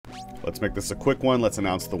let's make this a quick one. Let's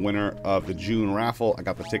announce the winner of the June raffle. I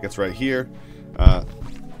got the tickets right here. I'm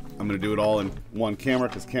going to do it all in one camera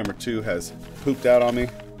because camera 2 has pooped out on me.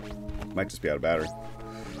 Might just be out of battery.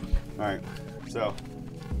 Alright, so,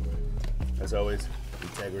 as always,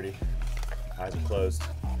 integrity. Eyes are closed.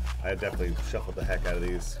 I definitely shuffled the heck out of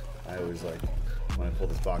these. I always like, when I pull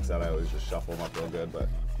this box out, I always just shuffle them up real good, but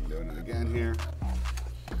I'm doing it again here.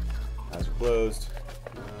 Eyes are closed.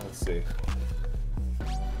 Let's see.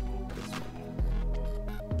 This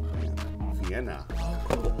one. Vienna. Oh,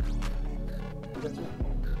 cool.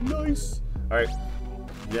 Nice. All right,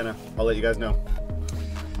 Vienna. I'll let you guys know.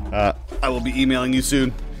 I will be emailing you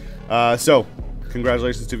soon. So,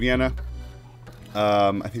 congratulations to Vienna.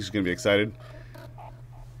 I think she's gonna be excited.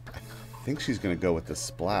 I think she's gonna go with the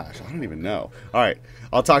splash. I don't even know. All right,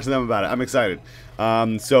 I'll talk to them about it. I'm excited.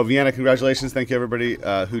 So Vienna, congratulations. Thank you everybody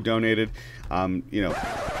who donated. You know,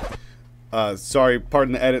 sorry,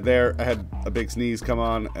 pardon the edit there. I had a big sneeze come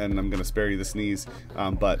on, and I'm gonna spare you the sneeze.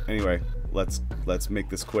 But anyway, let's make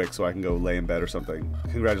this quick so I can go lay in bed or something.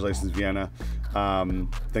 Congratulations, Vienna.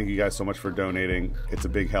 Thank you guys so much for donating. It's a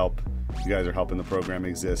big help. You guys are helping the program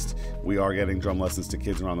exist. We are getting drum lessons to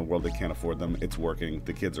kids around the world that can't afford them. It's working.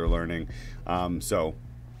 The kids are learning. So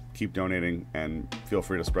keep donating and feel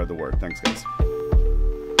free to spread the word. Thanks, guys.